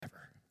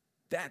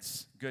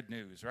That's good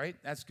news, right?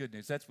 That's good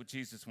news. That's what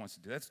Jesus wants to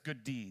do. That's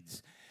good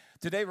deeds.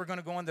 Today we're going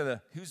to go into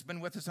who's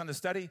been with us on the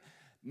study.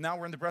 Now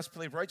we're in the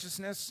breastplate of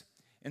righteousness.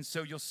 And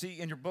so you'll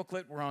see in your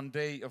booklet, we're on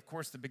day, of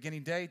course, the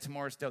beginning day.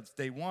 Tomorrow's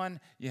day 1.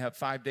 You have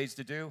 5 days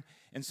to do.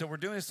 And so we're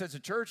doing this as a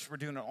church. We're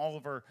doing it all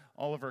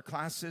of our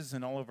classes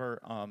and all of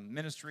our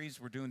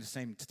ministries. We're doing the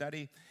same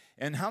study.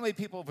 And how many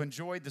people have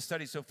enjoyed the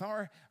study so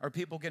far? Are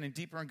people getting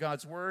deeper in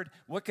God's Word?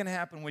 What can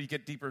happen when you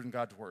get deeper in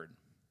God's Word?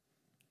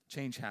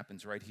 Change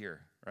happens right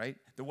here, right?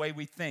 The way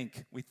we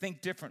think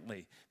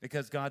differently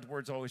because God's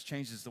Word always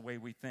changes the way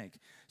we think.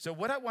 So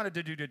what I wanted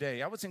to do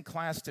today, I was in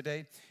class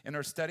today in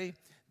our study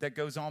that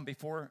goes on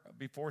before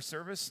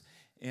service,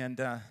 and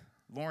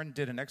Lauren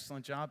did an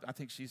excellent job. I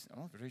think she's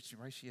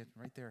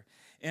right there.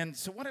 And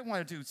so what I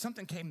want to do,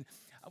 something came,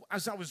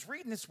 as I was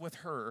reading this with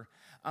her,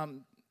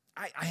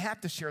 I have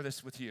to share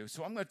this with you.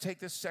 So I'm going to take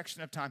this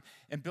section of time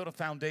and build a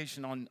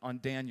foundation on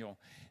Daniel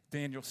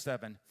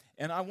 7.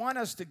 And I want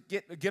us to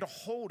get a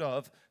hold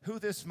of who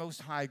this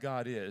Most High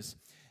God is.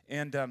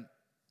 And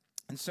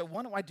so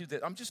why don't I do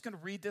this? I'm just going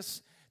to read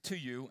this to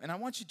you, and I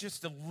want you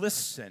just to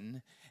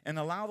listen and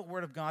allow the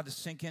Word of God to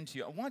sink into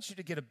you. I want you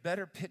to get a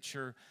better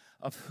picture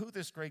of who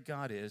this great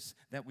God is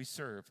that we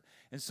serve.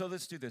 And so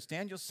let's do this.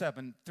 Daniel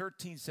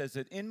 7:13 says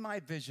that in my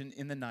vision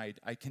in the night,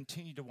 I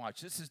continue to watch.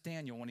 This is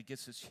Daniel when he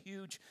gets this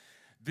huge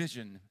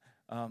vision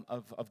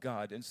of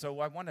God. And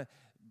so I want to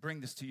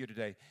bring this to you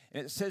today.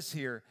 And it says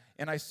here,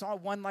 and I saw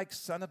one like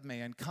Son of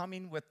Man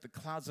coming with the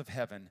clouds of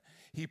heaven.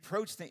 He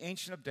approached the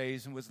Ancient of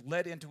Days and was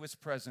led into his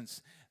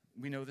presence.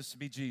 We know this to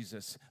be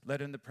Jesus,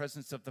 led in the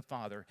presence of the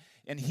Father.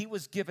 And he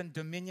was given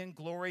dominion,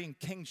 glory, and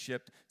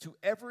kingship to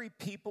every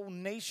people,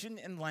 nation,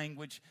 and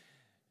language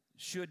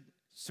should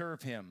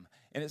serve him.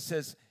 And it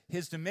says,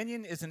 his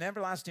dominion is an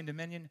everlasting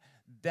dominion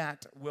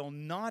that will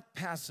not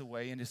pass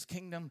away, and his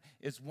kingdom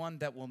is one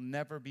that will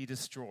never be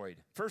destroyed.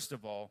 First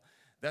of all,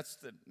 that's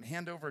the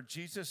handover of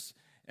Jesus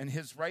and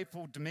his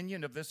rightful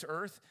dominion of this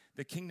earth,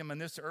 the kingdom in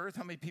this earth.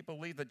 How many people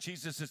believe that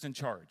Jesus is in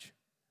charge?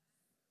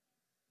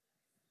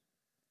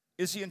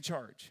 Is he in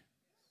charge?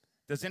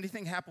 Does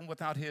anything happen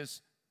without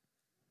his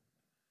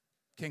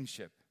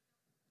kingship?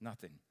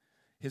 Nothing.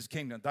 His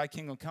kingdom, thy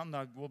kingdom come,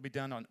 thy will be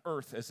done on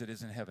earth as it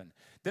is in heaven.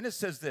 Then it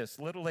says this,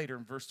 a little later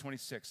in verse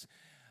 26,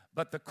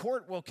 but the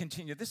court will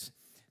continue.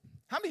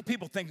 How many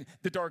people think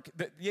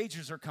the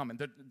ages are coming?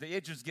 The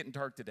ages are getting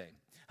dark today.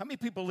 How many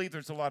people believe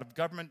there's a lot of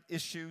government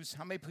issues?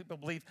 How many people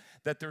believe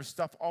that there's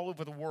stuff all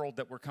over the world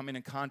that we're coming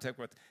in contact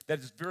with that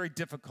is very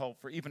difficult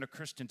for even a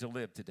Christian to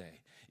live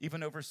today,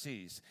 even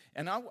overseas?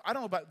 And I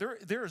don't know about,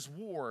 there is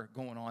war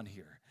going on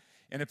here.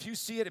 And if you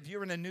see it, if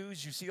you're in the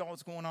news, you see all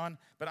that's going on.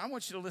 But I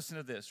want you to listen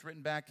to this,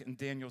 written back in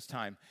Daniel's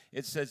time.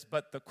 It says,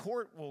 but the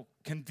court will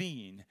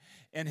convene,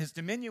 and his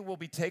dominion will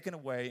be taken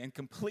away and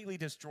completely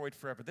destroyed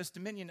forever. This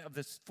dominion of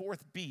this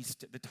fourth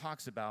beast that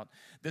talks about,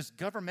 this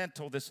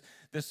governmental, this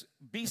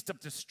beast of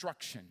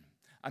destruction,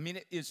 I mean,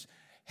 it is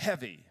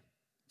heavy.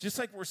 Just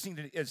like we're seeing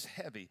it is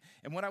heavy.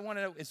 And what I want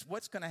to know is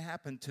what's going to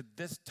happen to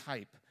this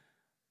type.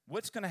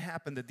 What's going to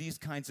happen to these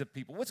kinds of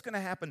people? What's going to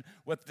happen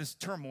with this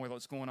turmoil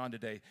that's going on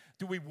today?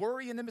 Do we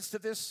worry in the midst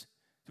of this?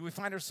 Do we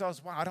find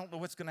ourselves, wow, I don't know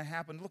what's going to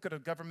happen. Look at the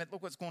government.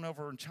 Look what's going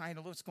over in China.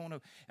 Look what's going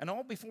on. And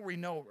all before we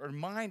know, our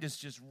mind is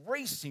just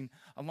racing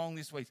along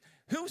these ways.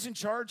 Who's in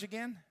charge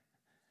again?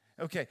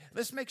 Okay,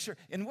 let's make sure.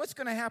 And what's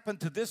going to happen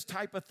to this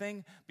type of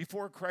thing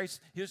before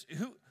Christ?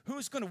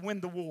 Who's going to win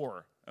the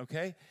war?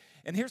 Okay?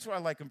 And here's what I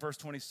like in verse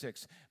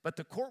 26. But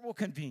the court will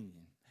convene,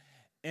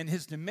 and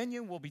his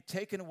dominion will be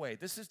taken away.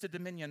 This is the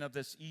dominion of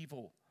this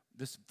evil,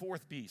 this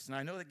fourth beast. And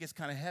I know that gets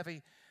kind of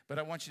heavy, but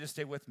I want you to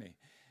stay with me.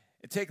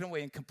 It's taken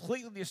away and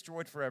completely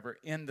destroyed forever.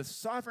 And the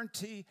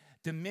sovereignty,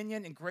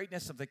 dominion, and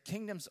greatness of the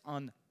kingdoms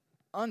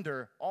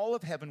under all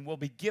of heaven will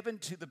be given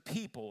to the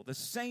people, the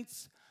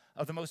saints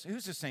of the most.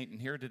 Who's a saint in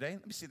here today?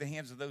 Let me see the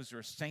hands of those who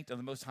are a saint of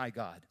the Most High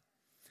God.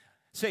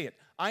 Say it.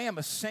 I am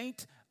a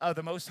saint of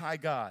the Most High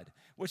God,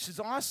 which is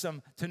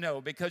awesome to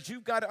know because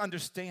you've got to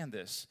understand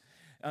this.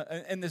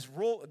 And this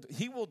rule,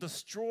 he will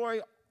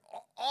destroy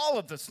all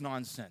of this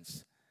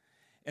nonsense.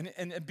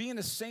 And being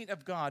a saint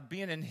of God,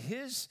 being in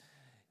his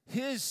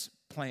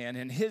plan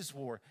and his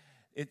war,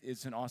 it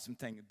is an awesome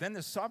thing. Then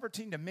the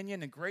sovereignty,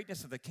 dominion, and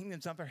greatness of the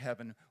kingdoms of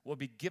heaven will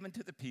be given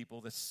to the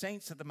people, the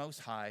saints of the Most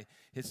High.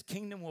 His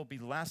kingdom will be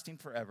lasting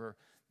forever,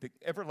 the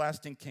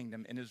everlasting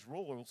kingdom, and his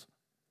rules,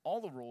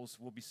 all the rules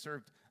will be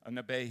served and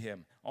obey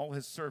him. All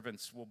his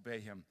servants will obey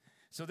him.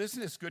 So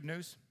isn't this good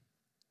news?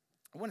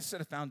 I want to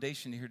set a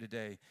foundation here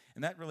today,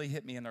 and that really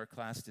hit me in our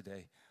class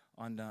today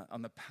on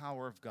the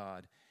power of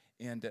God.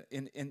 And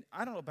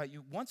I don't know about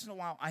you, once in a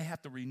while I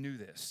have to renew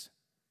this.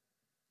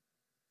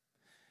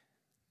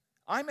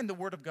 I'm in the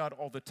Word of God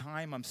all the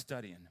time. I'm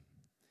studying,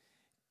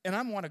 and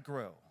I want to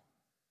grow.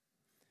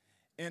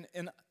 And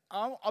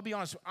I'll be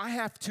honest, I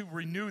have to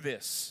renew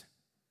this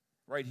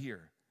right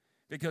here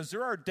because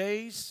there are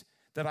days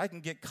that I can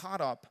get caught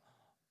up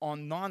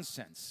on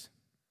nonsense,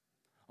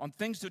 on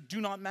things that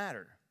do not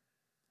matter.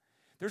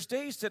 There's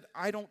days that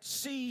I don't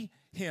see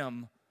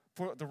him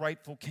for the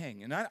rightful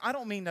king. And I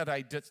don't mean that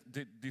I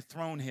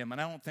dethrone him,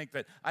 and I don't think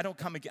that I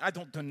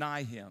don't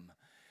deny him.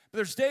 But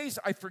there's days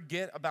I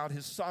forget about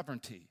his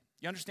sovereignty.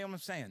 You understand what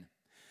I'm saying?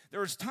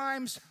 There's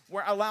times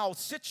where I allow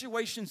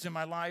situations in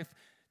my life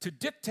to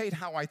dictate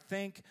how I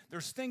think.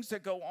 There's things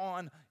that go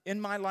on in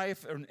my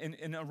life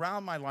and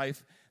around my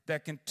life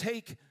that can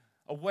take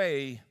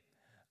away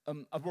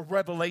a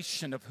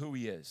revelation of who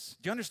he is.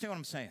 Do you understand what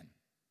I'm saying?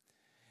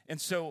 And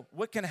so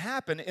what can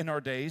happen in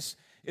our days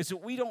is that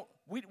we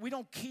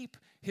don't keep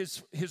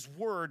his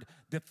word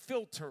the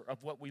filter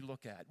of what we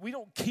look at. We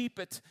don't keep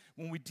it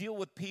when we deal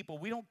with people.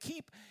 We don't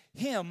keep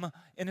him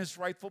in his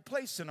rightful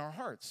place in our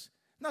hearts.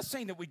 I'm not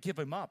saying that we give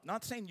him up.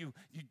 Not saying you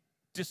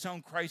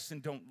disown Christ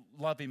and don't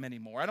love him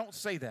anymore. I don't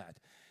say that.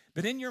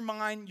 But in your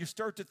mind, you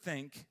start to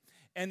think,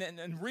 and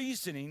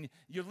reasoning,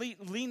 you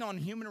lean on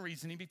human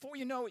reasoning. Before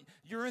you know it,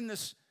 you're in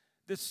this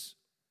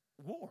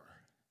war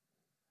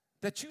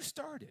that you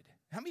started.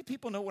 How many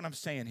people know what I'm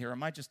saying here?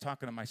 Am I just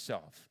talking to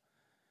myself?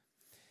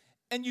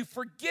 And you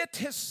forget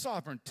his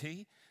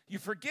sovereignty. You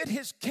forget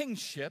his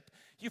kingship.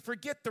 You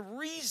forget the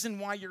reason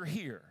why you're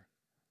here.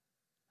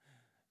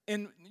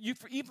 And you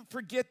even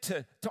forget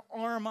to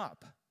arm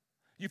up.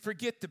 You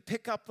forget to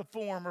pick up the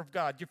form of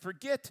God. You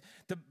forget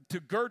to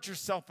gird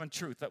yourself in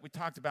truth that we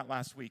talked about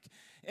last week.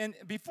 And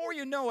before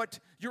you know it,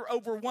 you're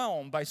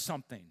overwhelmed by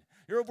something.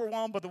 You're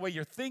overwhelmed by the way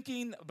you're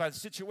thinking, by the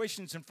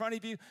situations in front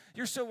of you.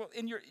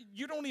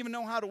 You don't even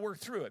know how to work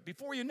through it.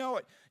 Before you know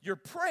it, you're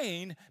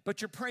praying,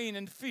 but you're praying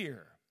in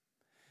fear.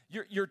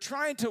 You're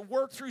trying to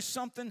work through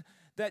something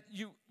that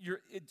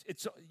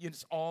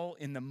it's all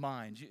in the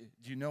mind.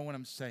 Do you know what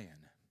I'm saying?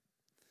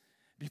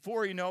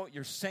 Before you know it,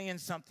 you're saying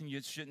something you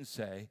shouldn't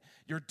say.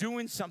 You're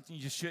doing something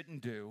you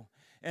shouldn't do.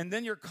 And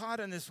then you're caught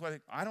in this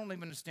way. I don't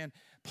even understand.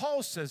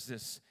 Paul says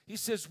this. He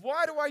says,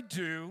 why do I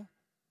do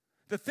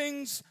the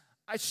things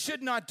I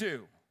should not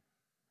do?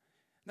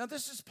 Now,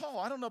 this is Paul.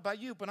 I don't know about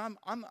you, but I'm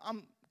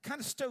kind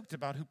of stoked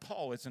about who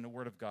Paul is in the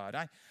Word of God.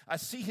 I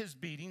see his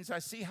beatings. I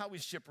see how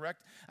he's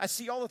shipwrecked. I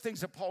see all the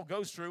things that Paul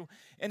goes through.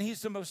 And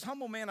he's the most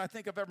humble man I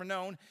think I've ever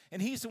known. And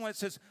he's the one that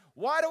says,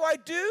 why do I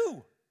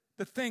do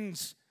the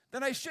things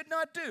that I should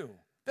not do,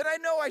 that I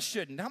know I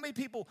shouldn't? How many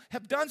people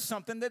have done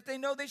something that they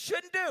know they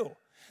shouldn't do?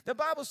 The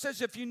Bible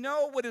says if you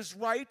know what is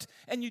right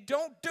and you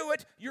don't do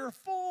it, you're a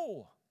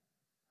fool.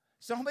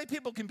 So how many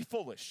people can be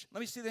foolish? Let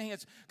me see the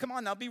hands. Come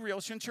on now, be real.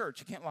 It's in church.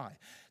 You can't lie.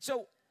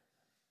 So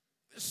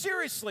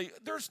seriously,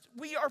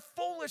 we are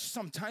foolish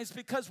sometimes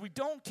because we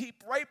don't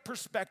keep right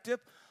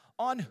perspective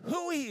on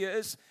who he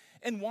is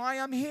and why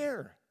I'm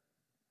here.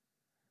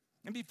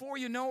 And before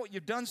you know it,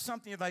 you've done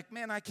something, you're like,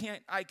 man, I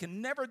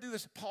can never do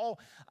this. Paul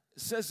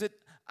says it,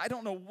 I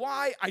don't know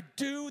why I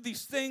do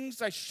these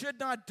things I should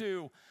not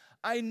do.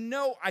 I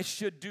know I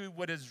should do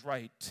what is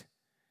right.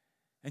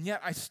 And yet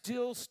I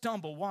still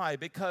stumble. Why?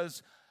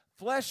 Because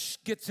flesh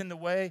gets in the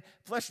way.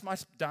 Flesh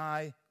must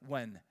die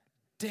when?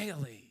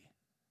 Daily.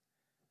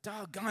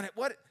 Doggone it.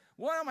 What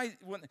am I?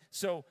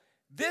 So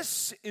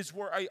this is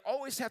where I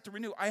always have to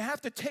renew. I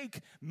have to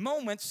take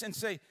moments and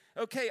say,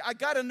 okay, I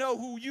got to know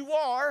who you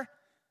are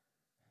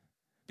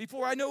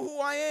before I know who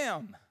I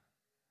am.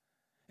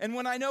 And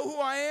when I know who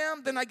I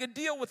am, then I can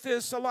deal with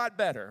this a lot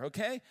better,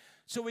 okay?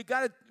 So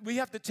we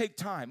have to take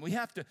time. We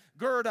have to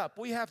gird up.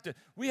 We have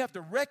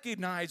to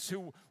recognize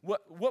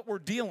what we're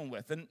dealing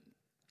with. And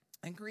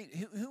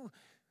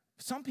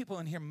some people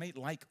in here may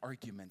like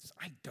arguments.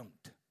 I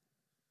don't.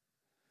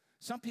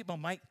 Some people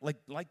might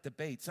like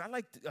debates. I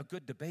like a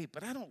good debate,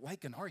 but I don't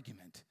like an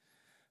argument,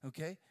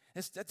 okay?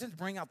 That doesn't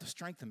bring out the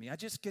strength in me. I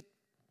just get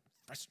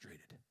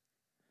frustrated.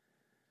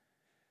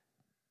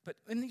 But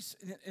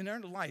in our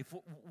life,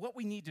 what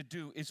we need to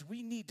do is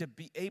we need to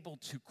be able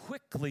to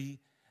quickly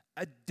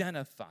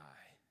identify.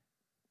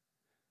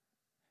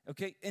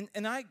 Okay, and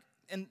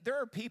there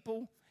are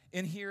people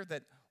in here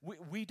that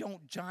we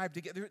don't jive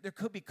together. There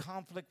could be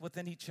conflict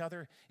within each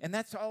other, and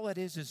that's all it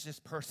is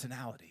just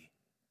personality,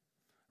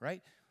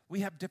 right? We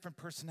have different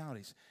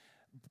personalities,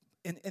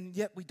 and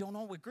yet we don't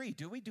all agree,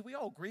 do we? Do we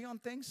all agree on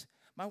things?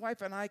 My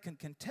wife and I can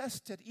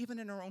contest that even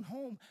in our own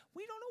home,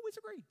 we don't always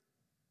agree.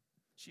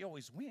 She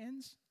always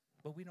wins,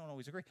 but we don't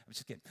always agree. I'm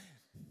just kidding.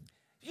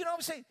 You know what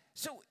I'm saying?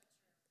 So,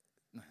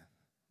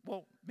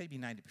 well, maybe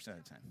 90%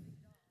 of the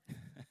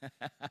time.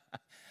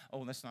 Oh,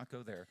 let's not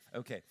go there.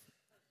 Okay.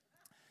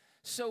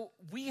 So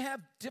we're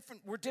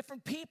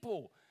different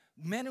people.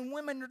 Men and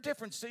women are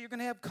different, so you're going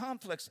to have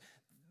conflicts.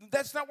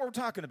 That's not what we're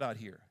talking about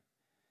here.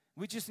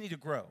 We just need to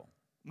grow.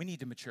 We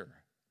need to mature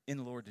in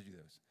the Lord to do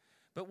those.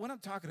 But what I'm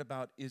talking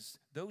about is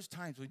those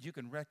times when you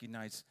can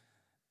recognize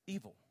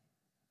evil.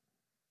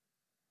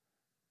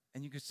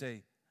 And you could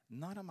say,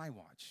 not on my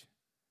watch.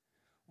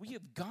 We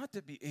have got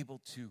to be able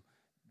to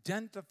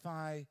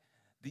identify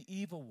the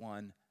evil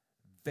one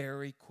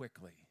very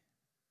quickly.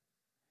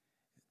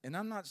 And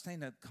I'm not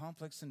saying that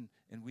conflicts and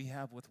we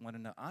have with one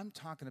another. I'm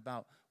talking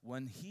about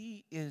when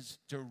he is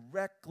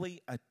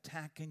directly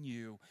attacking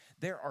you.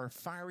 There are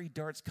fiery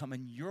darts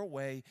coming your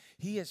way.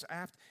 He is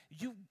after.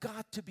 You've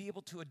got to be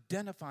able to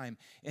identify him.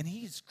 And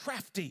he's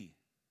crafty.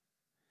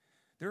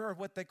 There are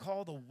what they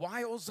call the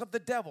wiles of the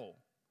devil.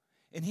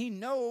 And he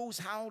knows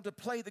how to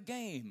play the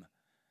game.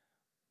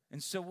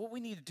 And so what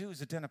we need to do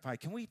is identify.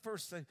 Can we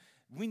first say,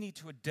 we need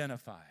to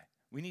identify.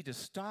 We need to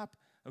stop,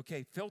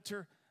 okay,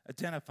 filter,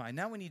 identify.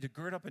 Now we need to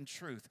gird up in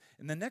truth.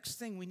 And the next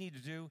thing we need to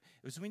do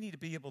is we need to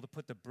be able to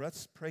put the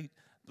breastplate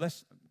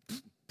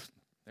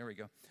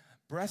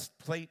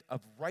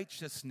of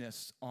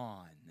righteousness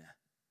on.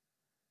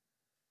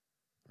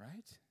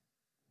 Right?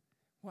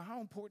 Well, how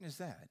important is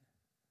that?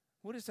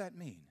 What does that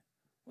mean?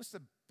 What's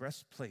the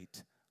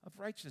breastplate of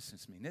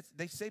righteousness mean?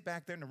 They say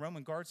back there in the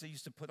Roman guards, they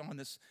used to put on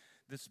this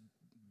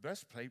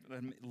breastplate,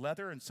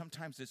 leather, and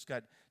sometimes it's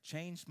got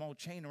small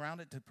chain around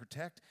it to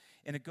protect,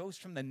 and it goes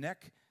from the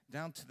neck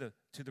down to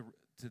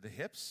the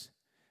hips.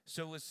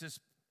 So it's this.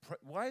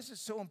 Why is it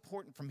so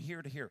important from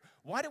here to here?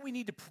 Why do we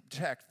need to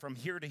protect from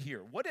here to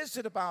here? What is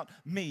it about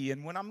me?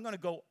 And when I'm going to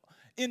go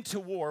into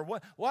war,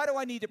 why do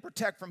I need to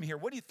protect from here?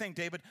 What do you think,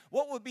 David?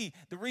 What would be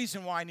the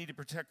reason why I need to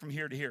protect from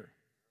here to here?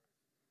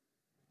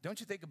 Don't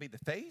you think it'll be the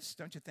face?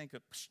 Don't you think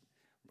of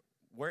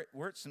where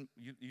it's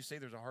you say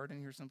there's a heart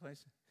in here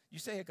someplace? You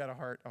say I got a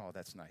heart. Oh,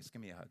 that's nice.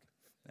 Give me a hug.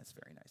 That's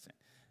very nice.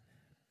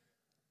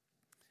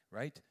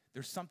 Right?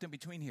 There's something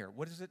between here.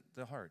 What is it?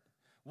 The heart.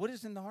 What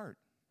is in the heart?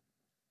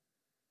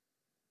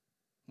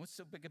 What's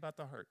so big about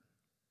the heart?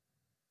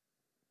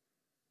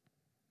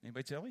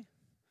 Anybody tell me?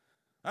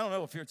 I don't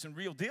know if it's a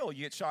real deal.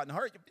 You get shot in the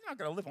heart, you're not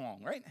going to live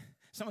long, right?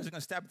 Someone's going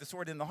to stab the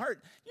sword in the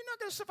heart. You're not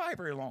going to survive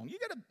very long.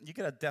 You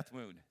get a death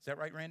wound. Is that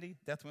right, Randy?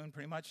 Death wound,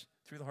 pretty much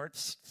through the heart.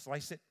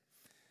 Slice it.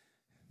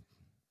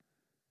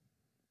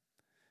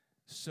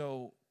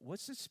 So,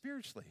 what's it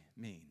spiritually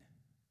mean?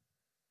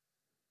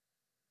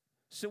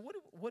 So,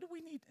 what do we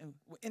need? And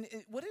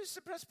what does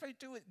the breastplate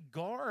do? It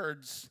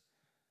guards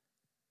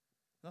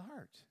the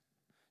heart.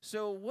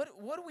 So what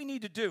do we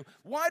need to do?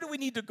 Why do we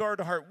need to guard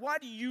the heart? Why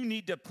do you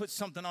need to put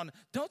something on?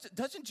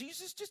 Doesn't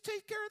Jesus just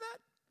take care of that?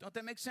 Don't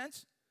that make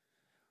sense?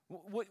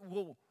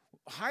 We'll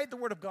hide the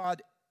word of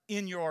God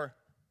in your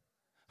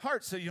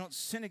heart so you don't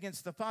sin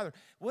against the Father.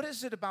 What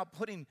is it about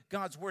putting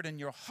God's word in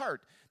your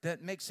heart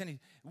that makes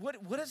what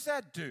does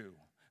that do?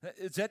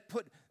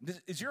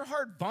 Is your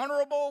heart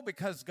vulnerable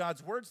because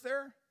God's word's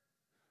there?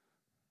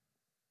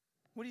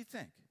 What do you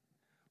think?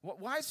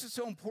 Why is it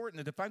so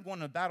important that if I'm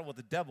going to battle with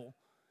the devil,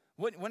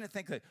 wouldn't it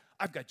think that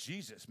I've got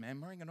Jesus, man,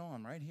 bring it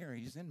on right here.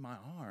 He's in my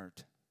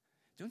heart.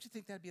 Don't you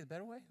think that'd be the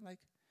better way? Like,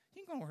 you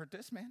ain't going to hurt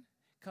this, man,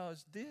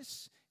 because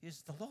this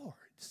is the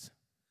Lord's.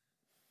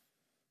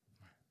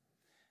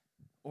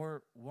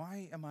 Or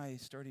why am I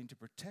starting to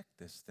protect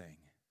this thing?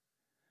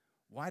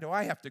 Why do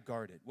I have to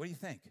guard it? What do you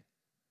think?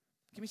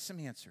 Give me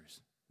some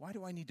answers. Why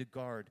do I need to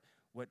guard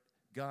where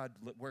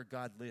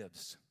God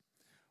lives?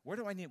 Why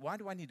do I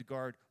need to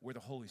guard where the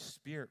Holy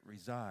Spirit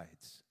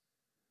resides?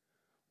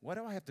 Why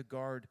do I have to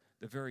guard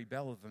the very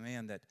belly of a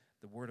man that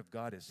the Word of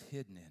God is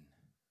hidden in?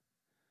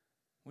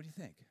 What do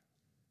you think?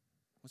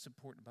 What's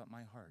important about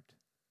my heart?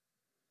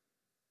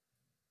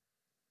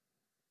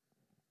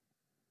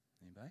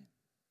 Anybody?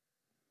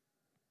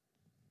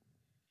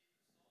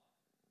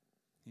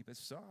 Keep it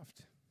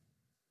soft.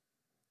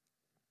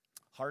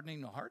 Hardening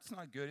the heart's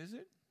not good, is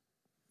it?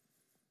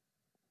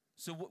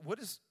 So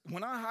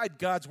when I hide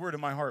God's Word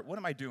in my heart, what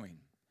am I doing?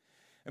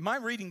 Am I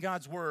reading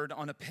God's Word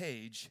on a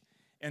page?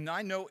 And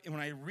I know when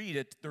I read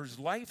it, there's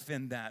life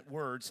in that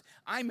words.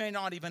 I may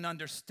not even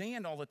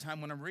understand all the time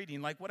when I'm reading.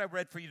 Like what I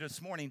read for you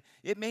this morning,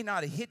 it may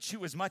not have hit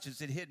you as much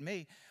as it hit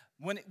me.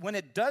 When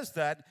it does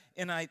that,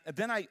 and I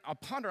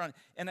ponder on it,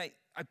 and I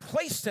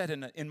place that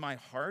in my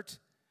heart,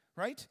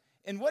 right?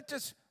 And what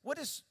does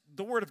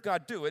the Word of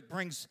God do? It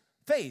brings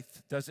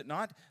faith, does it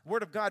not? The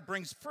Word of God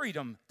brings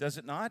freedom, does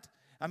it not?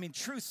 I mean,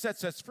 truth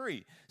sets us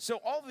free. So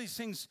all these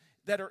things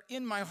that are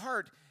in my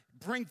heart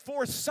bring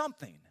forth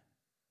something.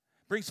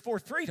 Brings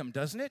forth freedom,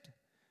 doesn't it?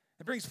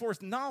 It brings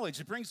forth knowledge.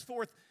 It brings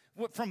forth,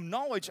 from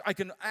knowledge, I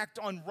can act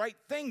on right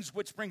things,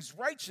 which brings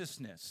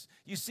righteousness.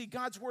 You see,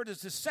 God's word is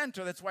the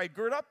center. That's why I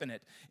gird up in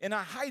it. And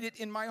I hide it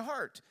in my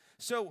heart.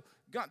 So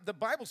the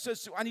Bible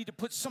says I need to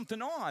put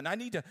something on. I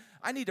need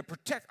to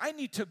protect. I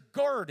need to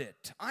guard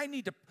it. I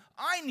need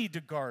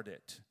to guard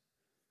it.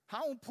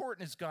 How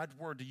important is God's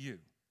word to you?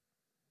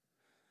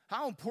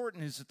 How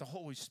important is it the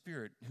Holy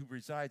Spirit who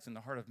resides in the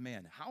heart of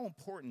man? How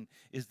important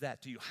is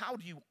that to you? How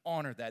do you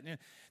honor that?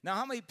 Now,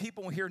 how many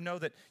people here know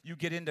that you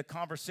get into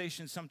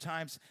conversations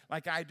sometimes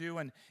like I do,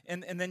 and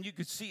then you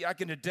can see, I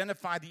can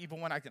identify the evil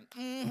one. I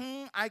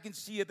can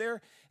see you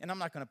there, and I'm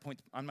not going to point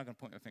my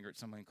finger at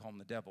somebody and call them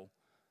the devil,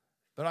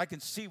 but I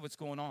can see what's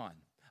going on.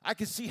 I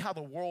can see how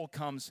the world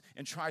comes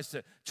and tries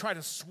to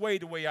sway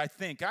the way I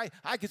think.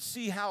 I can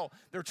see how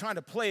they're trying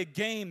to play a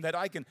game that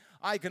I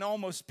can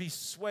almost be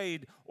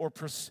swayed or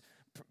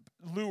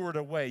lured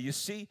away. You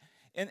see?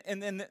 And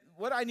then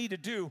what I need to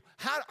do,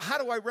 how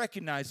do I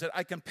recognize that?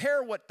 I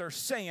compare what they're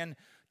saying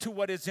to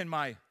what is in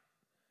my.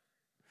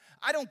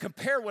 I don't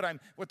compare what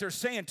they're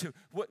saying to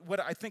what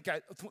I think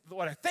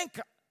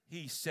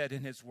he said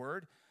in his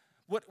word.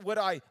 what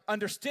I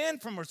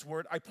understand from his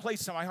word, I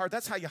place in my heart.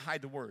 That's how you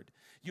hide the word.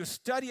 You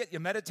study it, you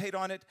meditate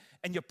on it,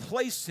 and you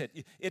place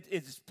it.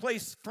 It's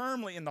placed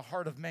firmly in the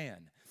heart of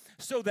man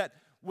so that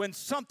when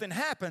something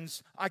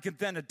happens, I can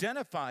then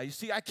identify. You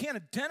see, I can't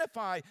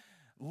identify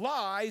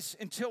lies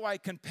until I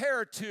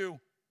compare it to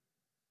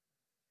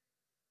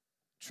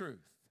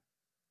truth.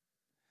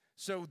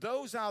 So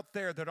those out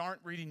there that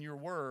aren't reading your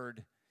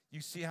word,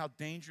 you see how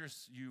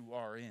dangerous you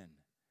are in.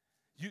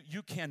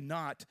 You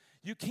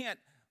can't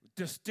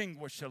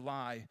distinguish a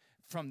lie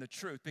from the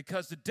truth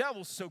because the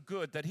devil's so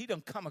good that he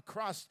don't come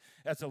across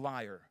as a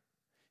liar.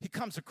 He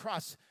comes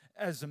across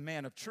as a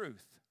man of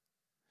truth.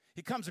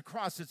 He comes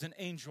across as an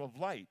angel of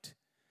light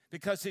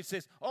because he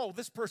says, oh,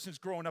 this person's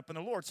growing up in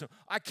the Lord, so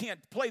I can't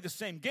play the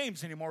same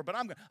games anymore, but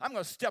I'm going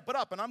to step it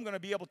up, and I'm going to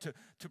be able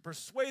to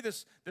persuade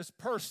this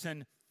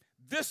person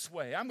this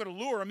way. I'm going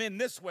to lure them in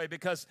this way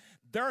because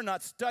they're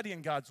not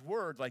studying God's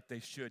word like they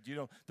should. You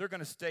know, they're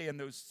going to stay in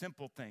those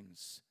simple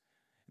things.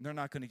 And they're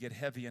not going to get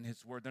heavy in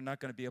his word. They're not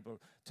going to be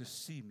able to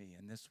see me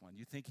in this one.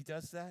 You think he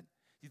does that?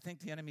 Do you think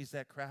the enemy's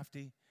that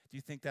crafty? Do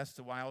you think that's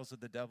the wiles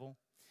of the devil?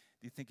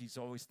 Do you think he's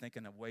always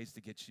thinking of ways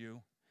to get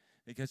you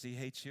because he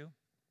hates you?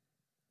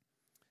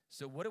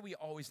 So what do we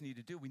always need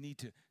to do? We need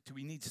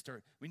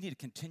to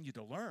continue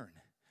to learn.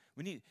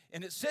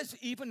 And it says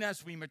even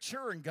as we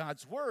mature in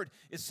God's word,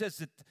 it says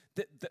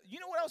that you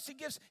know what else he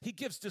gives? He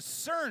gives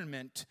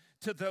discernment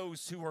to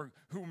those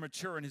who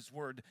mature in his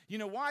word. You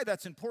know why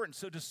that's important?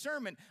 So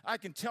discernment, I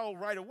can tell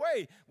right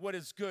away what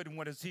is good and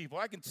what is evil.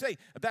 I can say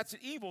if that's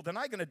evil, then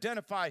I can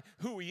identify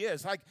who he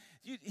is.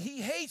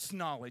 He hates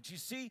knowledge. You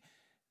see,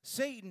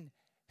 Satan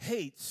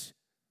hates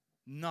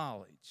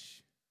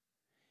knowledge.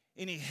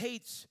 And he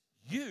hates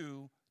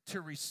you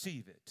to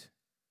receive it.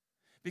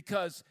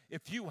 Because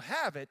if you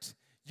have it,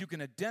 you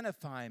can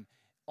identify him,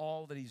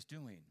 all that he's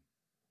doing.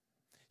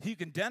 He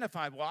can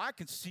identify, well, I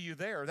can see you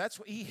there. That's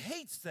what he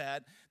hates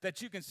that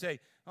you can say,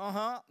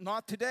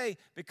 not today,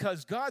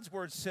 because God's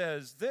word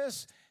says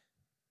this.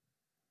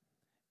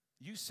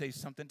 You say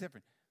something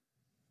different.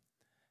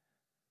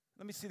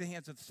 Let me see the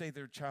hands that say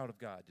they're a child of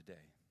God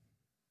today.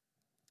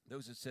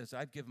 Those that says,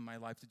 I've given my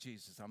life to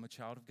Jesus. I'm a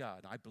child of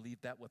God. I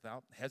believe that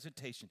without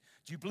hesitation.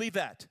 Do you believe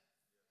that?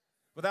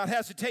 Without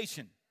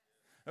hesitation.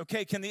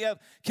 Okay, can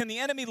the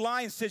enemy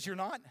lie and says you're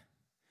not?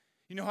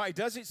 You know how he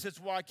does it? He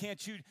says, why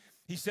can't you?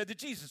 He said to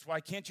Jesus,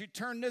 why can't you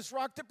turn this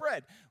rock to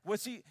bread?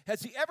 Has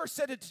he ever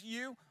said it to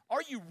you?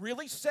 Are you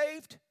really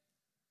saved?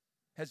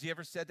 Has he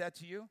ever said that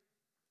to you?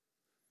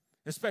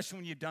 Especially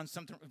when you've done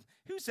something.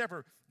 Who's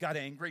ever got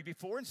angry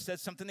before and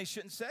said something they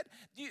shouldn't have said?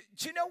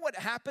 Do you know what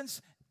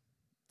happens?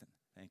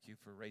 Thank you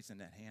for raising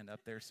that hand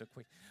up there so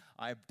quick.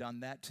 I've done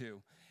that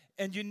too.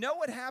 And you know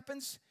what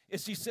happens?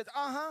 Is he said,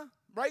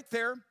 right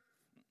there.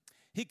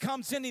 He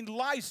comes in and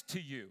lies to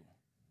you.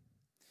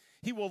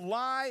 He will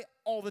lie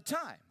all the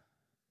time.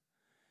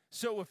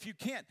 So if you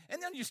can't,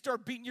 and then you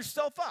start beating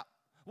yourself up.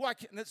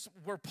 That's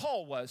where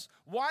Paul was.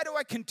 Why do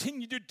I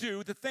continue to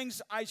do the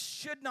things I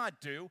should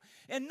not do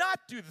and not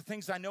do the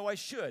things I know I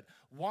should?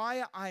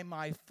 Why am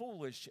I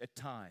foolish at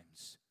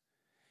times?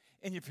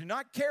 And if you're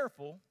not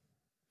careful,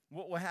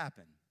 what will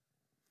happen?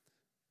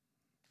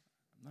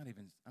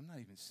 I'm not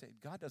even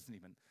saved. God doesn't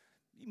even,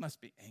 he must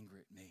be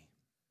angry at me.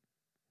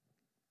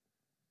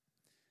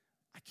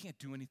 I can't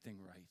do anything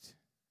right.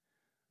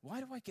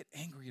 Why do I get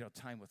angry all the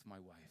time with my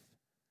wife?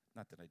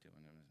 Not that I do.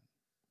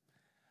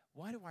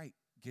 Why do I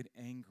get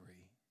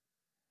angry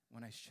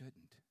when I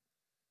shouldn't?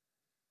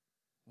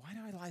 Why do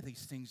I allow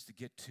these things to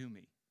get to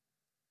me?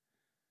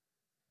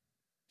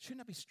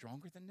 Shouldn't I be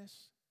stronger than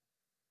this?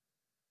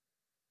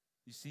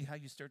 You see how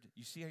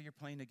you're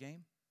playing the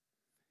game?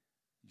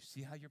 You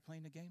see how you're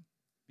playing the game?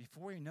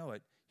 Before you know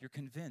it, you're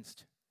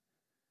convinced.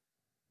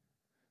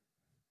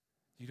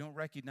 You don't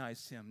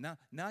recognize him.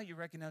 Now you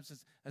recognize him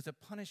as a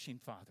punishing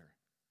father,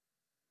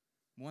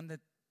 one that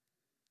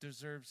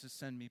deserves to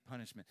send me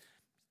punishment.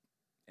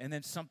 And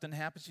then something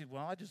happens,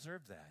 well, I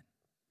deserve that.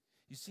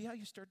 You see how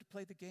you start to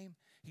play the game?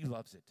 He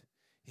loves it.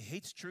 He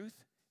hates truth,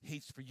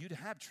 hates for you to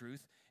have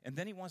truth, and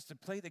then he wants to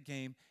play the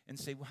game and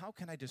say, well, how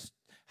can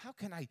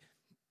I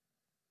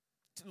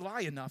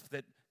lie enough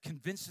that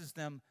convinces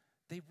them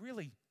they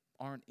really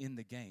aren't in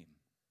the game?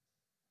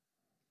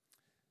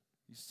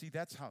 You see,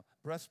 that's how,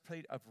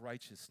 breastplate of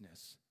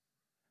righteousness.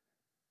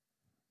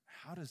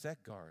 How does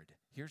that guard?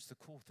 Here's the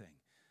cool thing.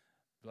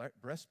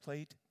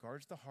 Breastplate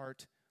guards the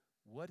heart.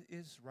 What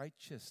is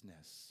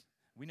righteousness?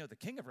 We know the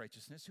King of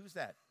righteousness. Who's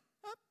that?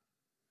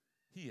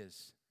 He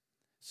is.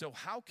 So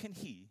how can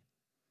you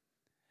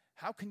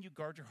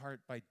guard your heart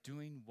by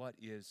doing what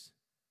is?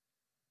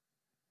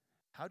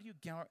 How do you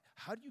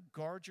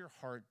guard your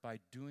heart by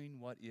doing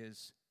what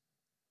is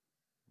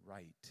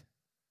right?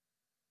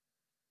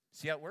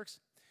 See how it works?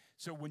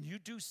 So when you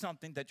do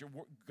something that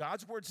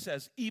God's word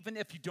says, even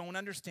if you don't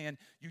understand,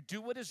 you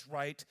do what is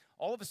right,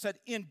 all of a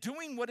sudden, in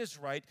doing what is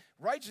right,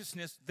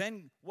 righteousness,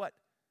 then what?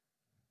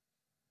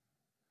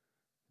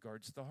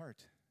 Guards the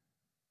heart.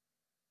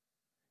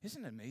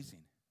 Isn't it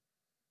amazing?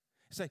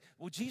 It's like,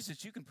 well,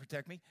 Jesus, you can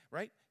protect me,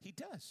 right? He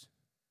does.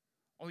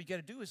 All you got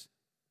to do is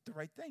the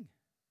right thing.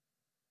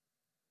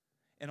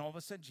 And all of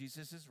a sudden,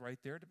 Jesus is right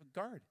there to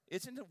guard.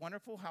 Isn't it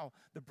wonderful how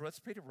the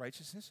breastplate of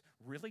righteousness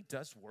really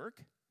does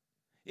work?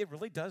 It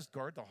really does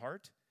guard the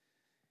heart.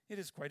 It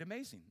is quite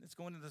amazing. Let's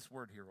go into this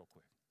word here real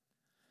quick.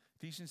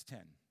 Ephesians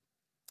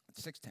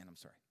 6:10, I'm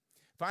sorry.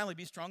 Finally,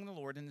 be strong in the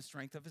Lord and the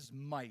strength of his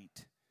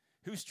might.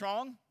 Who's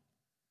strong?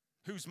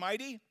 Who's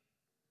mighty?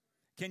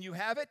 Can you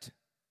have it?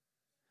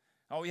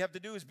 All you have to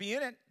do is be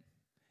in it.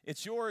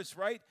 It's yours,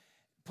 right?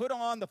 Put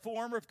on the full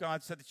armor of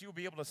God so that you will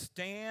be able to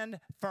stand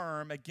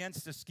firm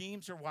against the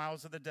schemes or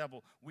wiles of the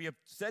devil. We have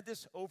said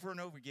this over and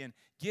over again.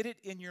 Get it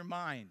in your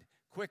mind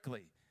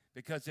quickly,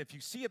 because if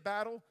you see a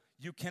battle,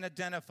 you can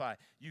identify.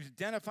 You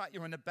identify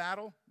you're in a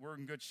battle, we're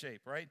in good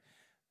shape, right?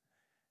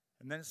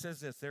 And then it says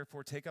this,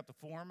 therefore take up the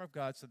full armor of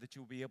God so that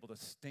you will be able to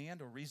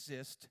stand or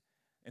resist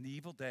in the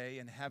evil day,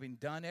 and having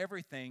done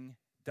everything.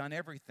 So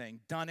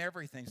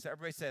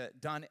everybody say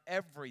that, done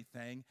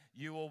everything,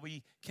 you will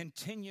be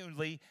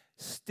continually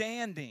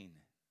standing.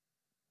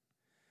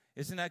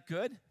 Isn't that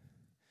good?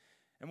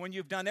 And when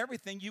you've done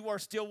everything, you are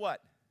still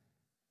what?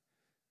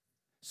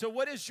 So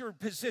what is your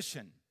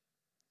position?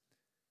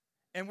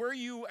 And where are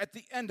you at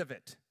the end of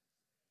it?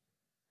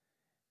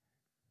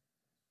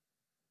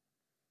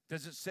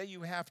 Does it say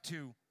you have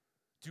to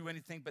do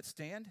anything but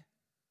stand?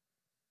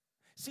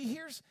 See,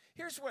 here's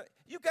what,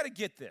 you've got to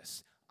get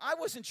this. I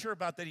wasn't sure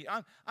about that.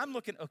 I'm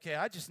looking, okay,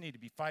 I just need to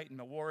be fighting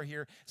a war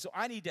here. So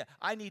I need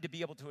to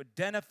be able to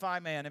identify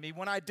my enemy.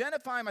 When I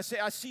identify him, I say,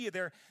 I see you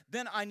there,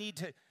 then I need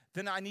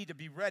to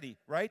be ready,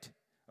 right?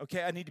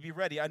 Okay, I need to be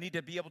ready. I need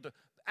to be able to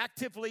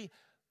actively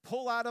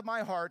pull out of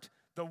my heart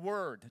the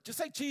word. Just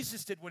like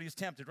Jesus did when he was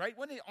tempted, right?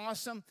 Wasn't it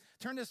awesome?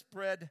 Turn this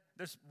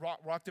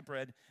rock to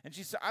bread. And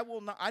Jesus said,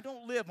 I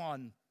don't live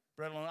on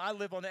bread alone. I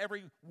live on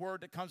every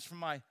word that comes from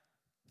my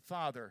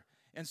Father.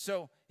 And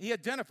so he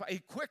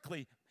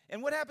quickly.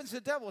 And what happens to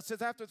the devil? It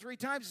says after 3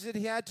 times, he said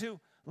he had to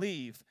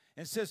leave.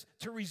 And it says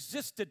to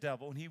resist the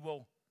devil, and he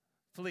will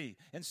flee.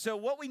 And so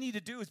what we need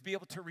to do is be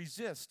able to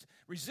resist.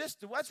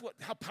 Resist, that's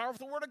how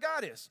powerful the Word of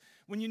God is.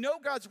 When you know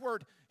God's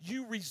Word,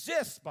 you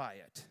resist by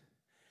it.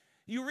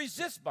 You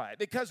resist by it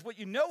because what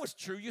you know is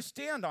true, you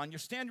stand on.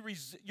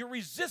 You're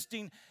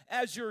resisting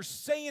as you're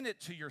saying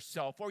it to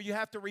yourself, or you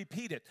have to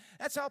repeat it.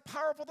 That's how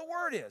powerful the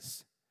Word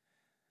is.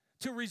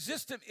 To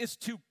resist him is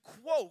to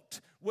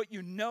quote what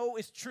you know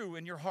is true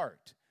in your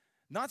heart.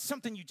 Not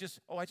something you just,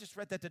 I just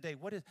read that today.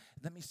 What does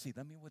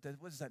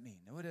that mean?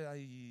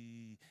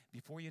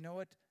 Before you know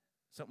it,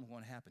 something's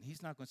going to happen.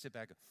 He's not going to sit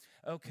back.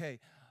 Okay,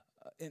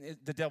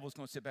 the devil's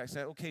going to sit back and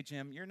say, okay,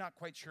 Jim, you're not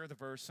quite sure of the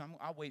verse.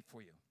 I'll wait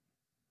for you.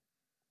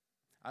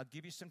 I'll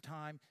give you some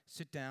time,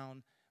 sit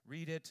down,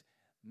 read it,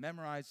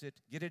 memorize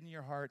it, get it in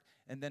your heart,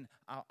 and then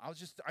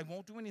I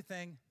won't do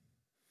anything.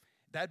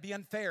 That'd be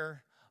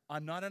unfair.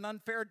 I'm not an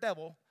unfair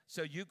devil,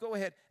 so you go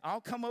ahead. I'll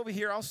come over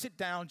here. I'll sit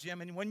down,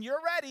 Jim, and when you're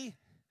ready,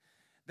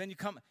 then you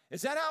come.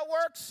 Is that how it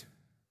works?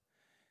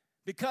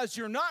 Because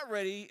you're not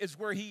ready is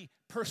where he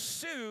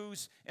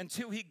pursues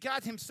until he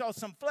got himself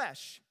some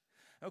flesh.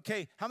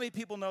 Okay, how many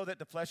people know that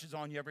the flesh is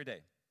on you every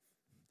day?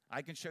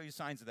 I can show you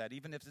signs of that,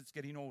 even if it's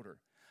getting older.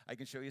 I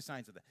can show you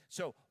signs of that.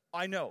 So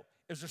I know.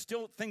 Is there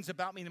still things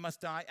about me that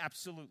must die?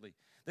 Absolutely.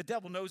 The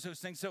devil knows those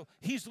things, so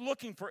he's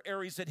looking for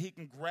areas that he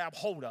can grab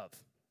hold of.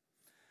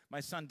 My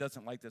son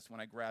doesn't like this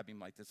when I grab him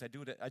like this. I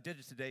did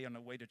it today on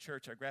the way to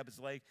church. I grab his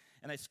leg,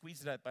 and I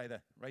squeeze it up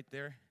right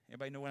there.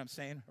 Everybody know what I'm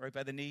saying? Right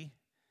by the knee?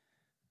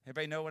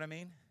 Everybody know what I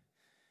mean?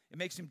 It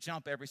makes him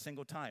jump every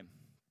single time.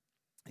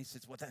 He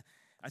says, what that?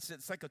 I said,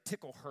 it's like a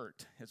tickle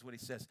hurt, is what he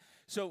says.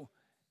 So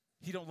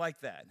he don't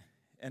like that.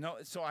 And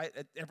so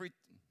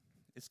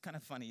it's kind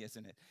of funny,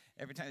 isn't it?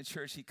 Every time at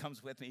church he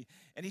comes with me,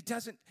 and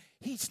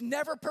he's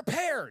never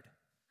prepared.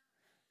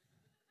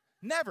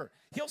 Never.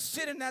 He'll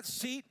sit in that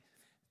seat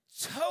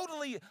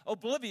totally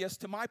oblivious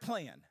to my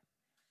plan.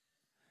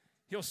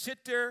 He'll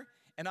sit there,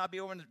 and I'll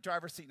be over in the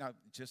driver's seat. Now,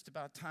 just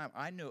about time.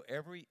 I know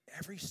every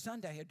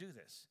Sunday I do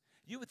this.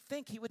 You would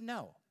think he would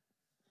know.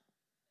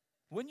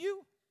 Wouldn't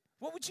you?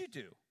 What would you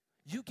do?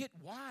 You get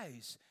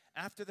wise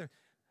after the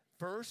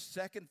first,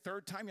 second,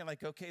 third time. You're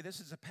like, okay, this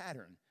is a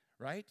pattern,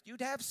 right?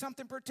 You'd have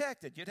something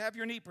protected. You'd have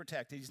your knee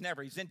protected.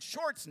 He's in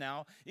shorts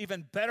now,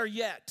 even better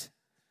yet.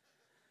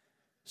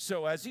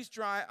 So as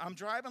I'm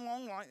driving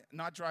along,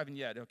 not driving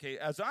yet, okay?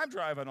 As I'm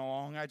driving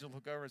along, I just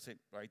look over and say,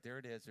 right, there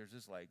it is. There's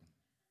his leg.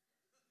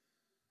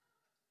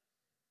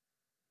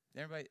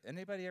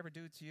 Anybody ever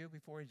do it to you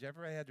before? Did you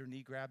ever had their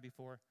knee grabbed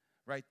before?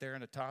 Right there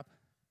in the top?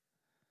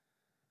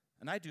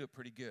 And I do it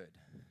pretty good.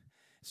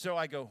 So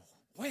I go,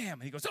 wham,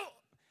 and he goes, oh!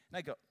 And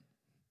I go,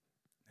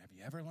 have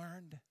you ever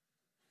learned?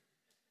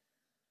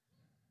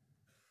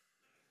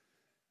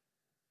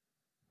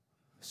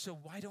 So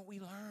why don't we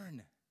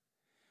learn?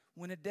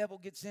 When a devil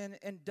gets in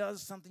and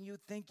does something you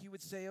think you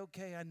would say,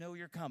 okay, I know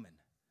you're coming.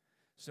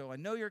 So I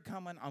know you're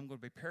coming. I'm going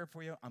to prepare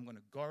for you. I'm going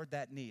to guard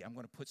that knee. I'm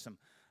going to put some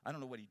I don't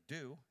know what he'd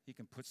do. He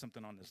can put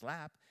something on his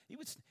lap.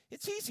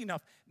 It's easy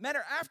enough.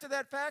 Matter after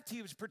that fact,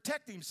 he was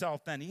protecting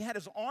himself then. He had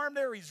his arm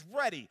there. He's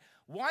ready.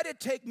 Why did it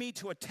take me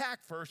to attack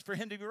first for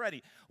him to be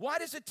ready? Why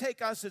does it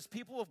take us as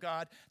people of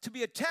God to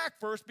be attacked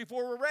first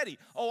before we're ready?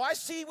 Oh, I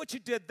see what you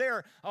did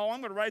there. Oh,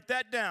 I'm going to write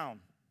that down.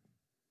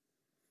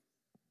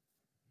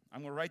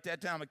 I'm going to write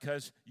that down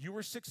because you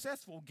were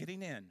successful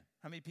getting in.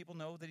 How many people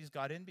know that he's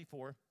got in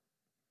before?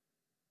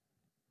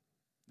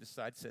 This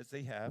side says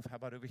they have. How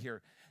about over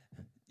here?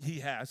 He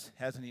has,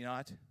 hasn't he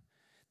not?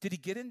 Did he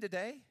get in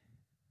today?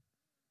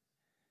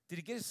 Did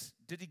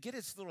he get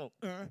his little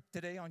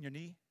today on your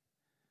knee?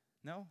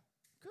 No?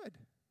 Good.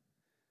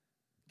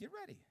 Get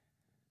ready.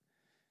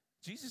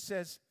 Jesus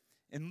says,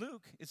 in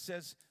Luke, it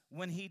says,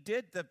 when he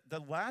did the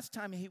last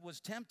time he was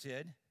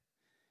tempted,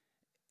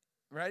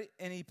 right,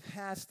 and he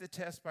passed the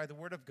test by the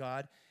word of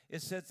God,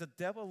 it says the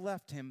devil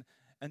left him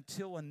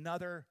until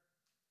another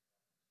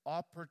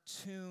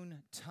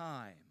opportune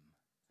time.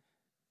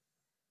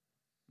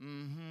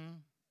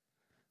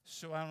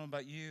 So I don't know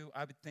about you.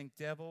 I would think,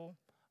 devil,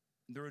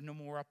 there are no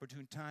more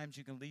opportune times.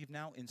 You can leave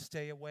now and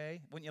stay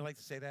away. Wouldn't you like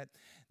to say that?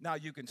 Now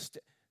you can stay.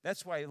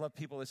 That's why I love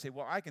people that say,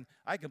 well, I can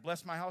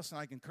bless my house and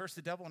I can curse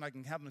the devil and I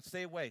can have him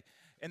stay away.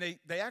 And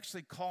they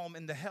actually call him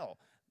into hell.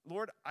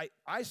 Lord,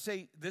 I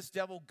say, this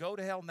devil, go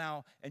to hell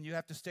now, and you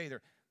have to stay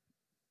there.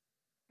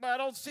 But I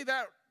don't see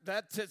that.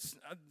 That's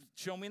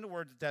show me in the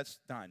word that that's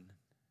done.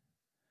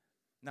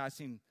 Now, I've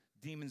seen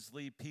demons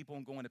leave people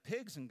and go into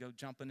pigs and go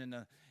jumping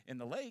in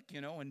the lake,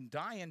 and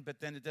dying, but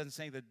then it doesn't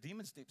say the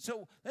demons.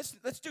 So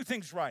let's do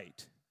things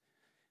right.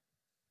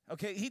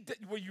 Okay,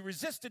 where you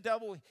resist the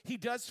devil, he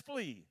does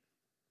flee.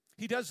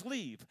 He does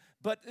leave,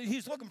 but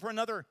he's looking for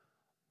another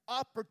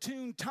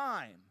opportune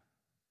time.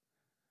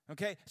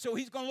 Okay, so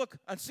he's going to look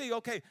and see,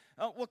 okay,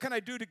 what can I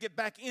do to get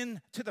back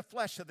into the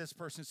flesh of this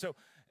person? So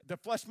the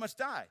flesh must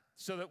die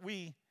so that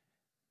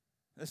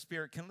the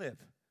spirit can live,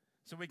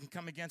 so we can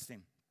come against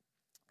him.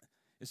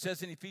 It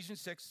says in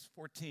Ephesians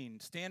 6:14,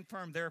 stand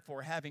firm,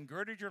 therefore, having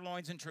girded your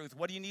loins in truth.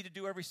 What do you need to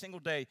do every single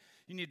day?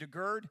 You need to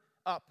gird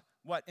up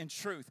what? In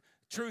truth.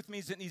 Truth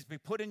means it needs to be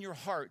put in your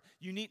heart.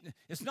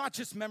 It's not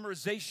just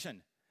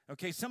memorization.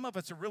 Okay, some of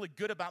us are really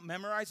good about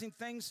memorizing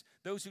things,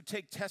 those who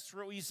take tests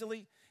real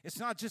easily. It's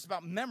not just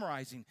about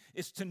memorizing.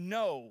 It's to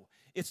know.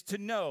 It's to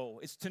know.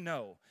 It's to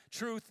know.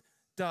 Truth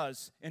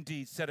does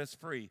indeed set us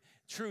free.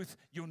 Truth,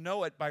 you'll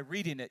know it by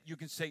reading it. You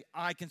can say,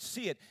 I can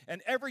see it.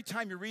 And every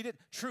time you read it,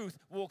 truth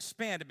will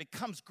expand. It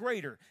becomes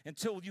greater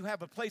until you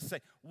have a place to say,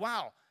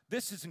 wow,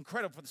 this is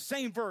incredible. For the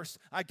same verse,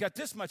 I got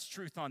this much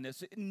truth on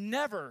this. It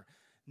never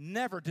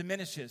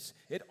diminishes.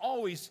 It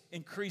always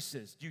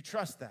increases. Do you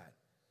trust that?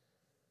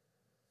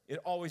 It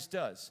always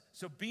does.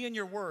 So be in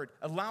your word.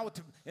 Allow it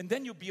to, and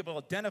then you'll be able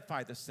to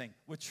identify this thing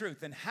with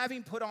truth. And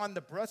having put on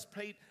the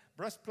breastplate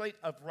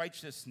of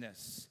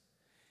righteousness.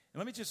 And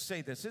let me just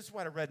say this. This is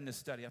what I read in this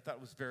study. I thought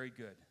it was very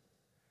good.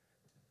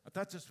 I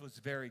thought this was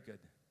very good.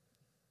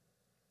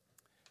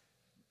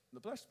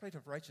 The breastplate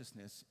of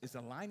righteousness is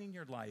aligning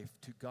your life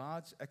to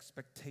God's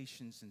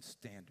expectations and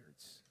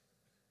standards.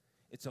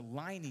 It's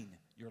aligning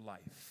your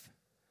life.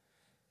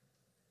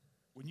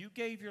 When you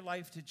gave your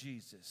life to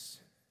Jesus,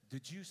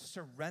 did you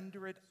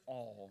surrender it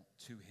all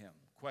to him?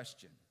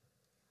 Question.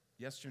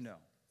 Yes or no?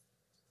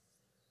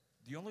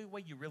 The only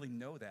way you really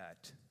know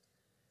that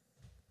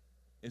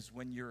is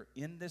when you're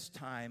in this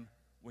time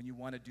when you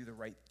want to do the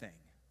right thing.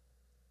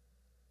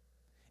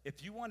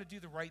 If you want to do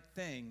the right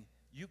thing,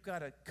 you've got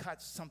to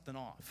cut something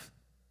off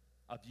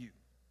of you.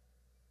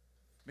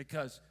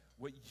 Because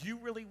what you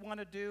really want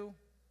to do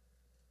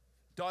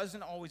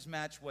doesn't always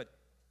match what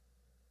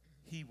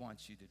he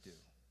wants you to do.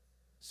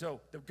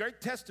 So the great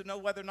test to know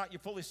whether or not you're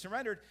fully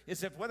surrendered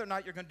is whether or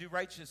not you're going to do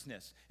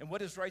righteousness. And what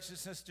does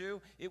righteousness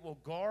do? It will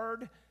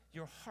guard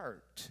your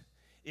heart.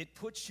 It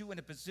puts you in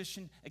a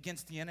position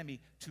against the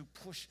enemy to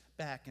push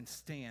back and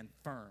stand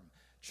firm.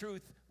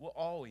 Truth will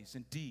always,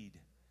 indeed,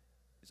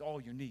 is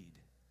all you need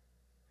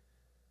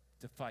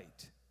to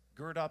fight.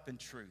 Gird up in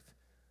truth.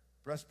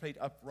 Breastplate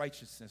up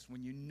righteousness.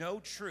 When you know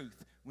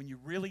truth, when you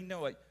really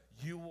know it,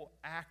 you will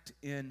act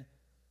in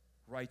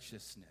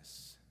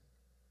righteousness.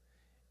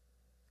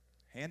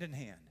 Hand in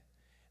hand.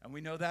 And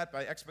we know that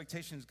by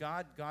expectations,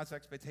 God's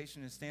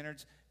expectation and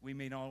standards, we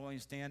may not only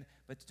stand,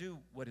 but do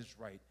what is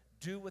right.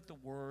 Do what the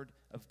word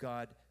of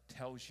God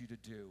tells you to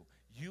do.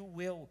 You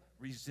will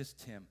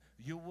resist him.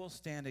 You will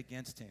stand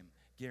against him,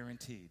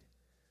 guaranteed.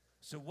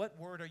 So what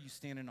word are you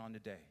standing on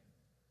today?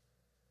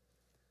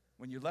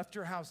 When you left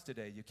your house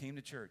today, you came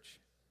to church,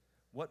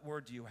 what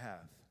word do you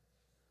have?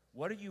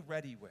 What are you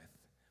ready with?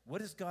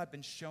 What has God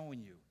been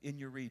showing you in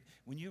your read?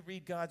 When you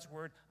read God's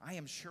word, I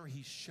am sure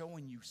he's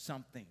showing you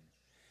something.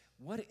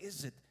 What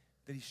is it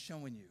that he's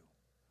showing you?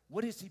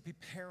 What is he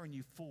preparing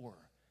you for?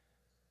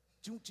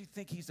 Don't you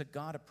think he's a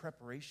God of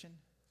preparation?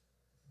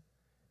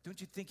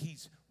 Don't you think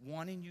he's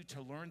wanting you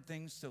to learn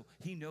things so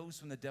he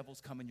knows when the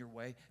devil's coming your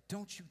way?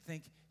 Don't you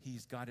think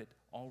he's got it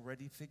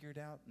already figured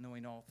out,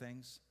 knowing all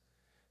things?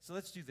 So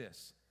let's do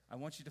this. I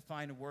want you to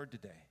find a word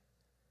today.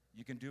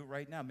 You can do it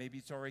right now. Maybe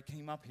it's already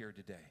came up here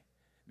today.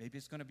 Maybe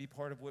it's going to be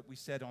part of what we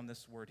said on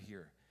this word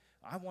here.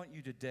 I want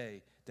you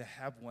today to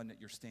have one that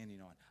you're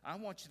standing on. I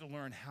want you to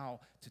learn how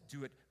to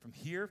do it from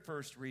here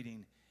first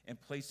reading and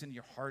place in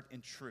your heart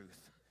in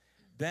truth.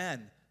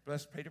 Then,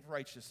 breastplate of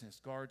righteousness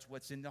guards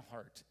what's in the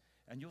heart.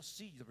 And you'll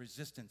see the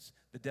resistance.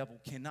 The devil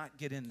cannot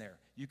get in there.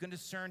 You can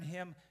discern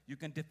him. You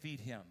can defeat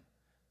him.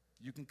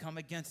 You can come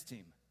against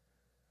him.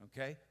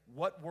 Okay?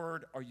 What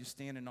word are you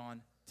standing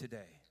on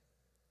today?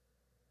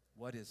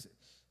 What is it?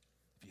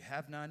 If you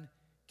have none,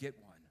 get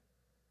one.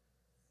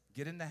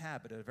 Get in the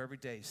habit of every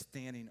day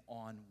standing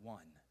on one.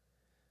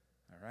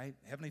 All right?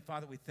 Heavenly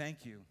Father, we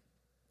thank you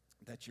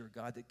that you're a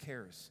God that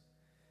cares.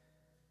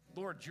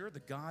 Lord, you're the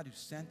God who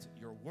sent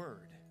your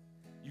word.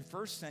 You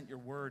first sent your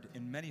word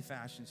in many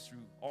fashions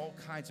through all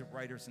kinds of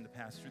writers in the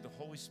past, through the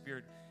Holy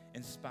Spirit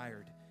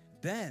inspired.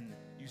 Then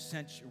you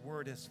sent your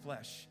word as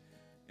flesh,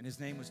 and his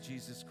name was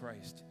Jesus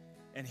Christ.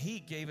 And he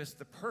gave us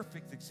the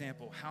perfect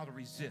example how to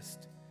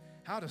resist,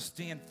 how to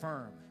stand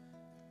firm.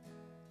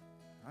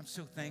 I'm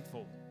so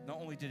thankful. Not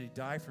only did he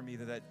die for me,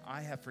 that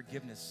I have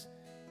forgiveness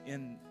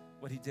in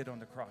what he did on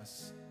the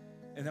cross,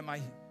 and that my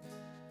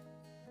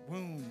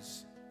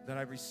wounds that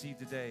I received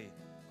today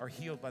are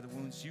healed by the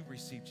wounds you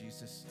received,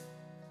 Jesus.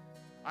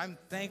 I'm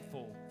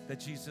thankful that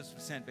Jesus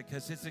was sent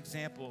because his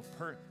example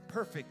of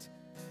perfect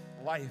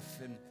life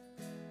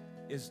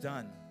is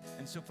done.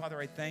 And so, Father,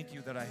 I thank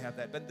you that I have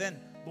that. But then,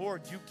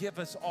 Lord, you give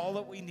us all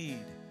that we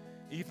need,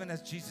 even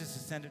as Jesus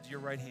ascended to your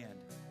right hand.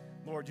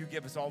 Lord, you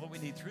give us all that we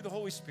need through the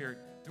Holy Spirit,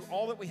 through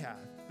all that we have.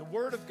 The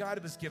word of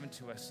God was given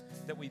to us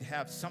that we'd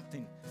have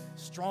something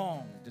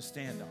strong to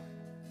stand on.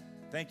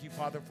 Thank you,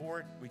 Father, for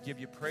it. We give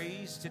you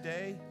praise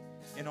today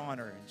and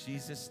honor in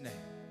Jesus' name.